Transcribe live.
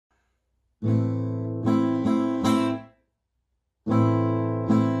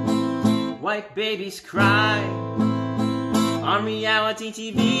White babies cry on reality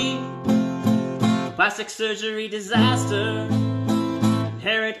TV. Plastic surgery disaster,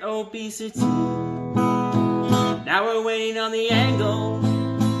 inherent obesity. Now we're waiting on the angle,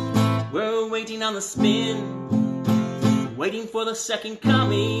 we're waiting on the spin, waiting for the second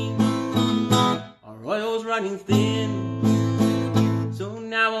coming. Our oil's running thin, so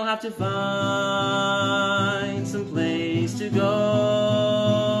now we'll have to find some place to go.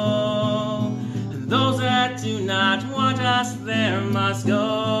 And those that do not want us there must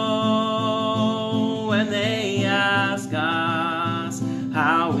go. When they ask us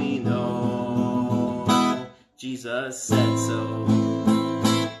how we know, Jesus said so.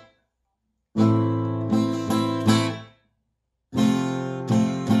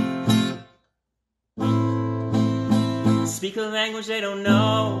 Speak a language they don't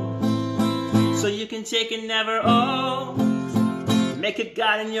know, so you can take and never owe. Make a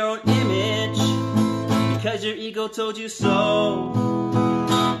God in your own image, because your ego told you so.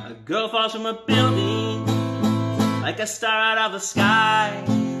 A girl falls from a building like a star out of the sky,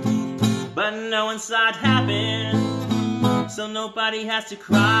 but no one saw it happen, so nobody has to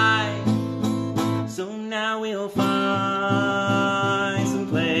cry. So now we'll find some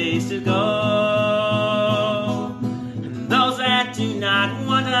place to go. And those that do not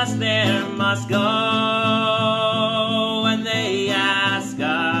want us there must go. And they ask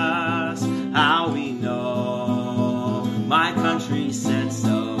us how we know. My country said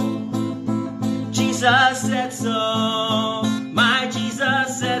so. Jesus said so. My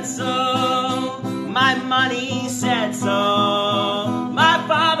Jesus said so. My money said so. My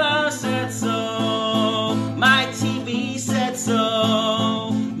father said so. My TV said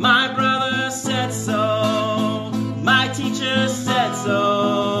so. My brother said so. My teacher said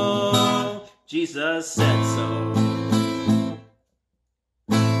so. Jesus said so.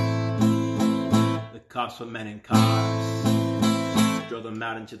 The cops put men in cars, drove them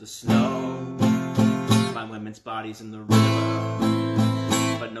out into the snow, find women's bodies in the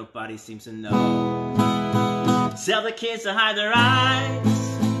river, but nobody seems to know. Tell the kids to hide their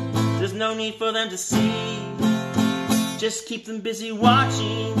eyes, there's no need for them to see. Just keep them busy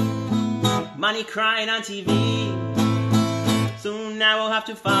watching money crying on TV. So now we'll have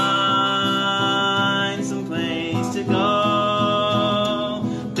to find some place to go,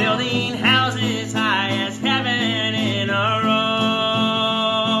 building houses high as heaven in a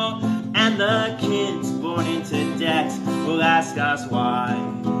row. And the kids born into debt will ask us why.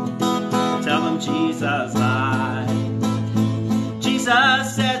 Tell them Jesus lied.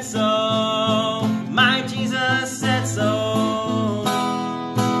 Jesus said so. My Jesus said so.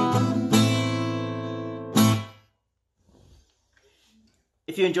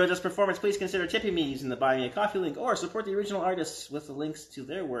 If you enjoyed this performance, please consider tipping me using the Buy Me a Coffee link, or support the original artists with the links to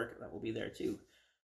their work that will be there too.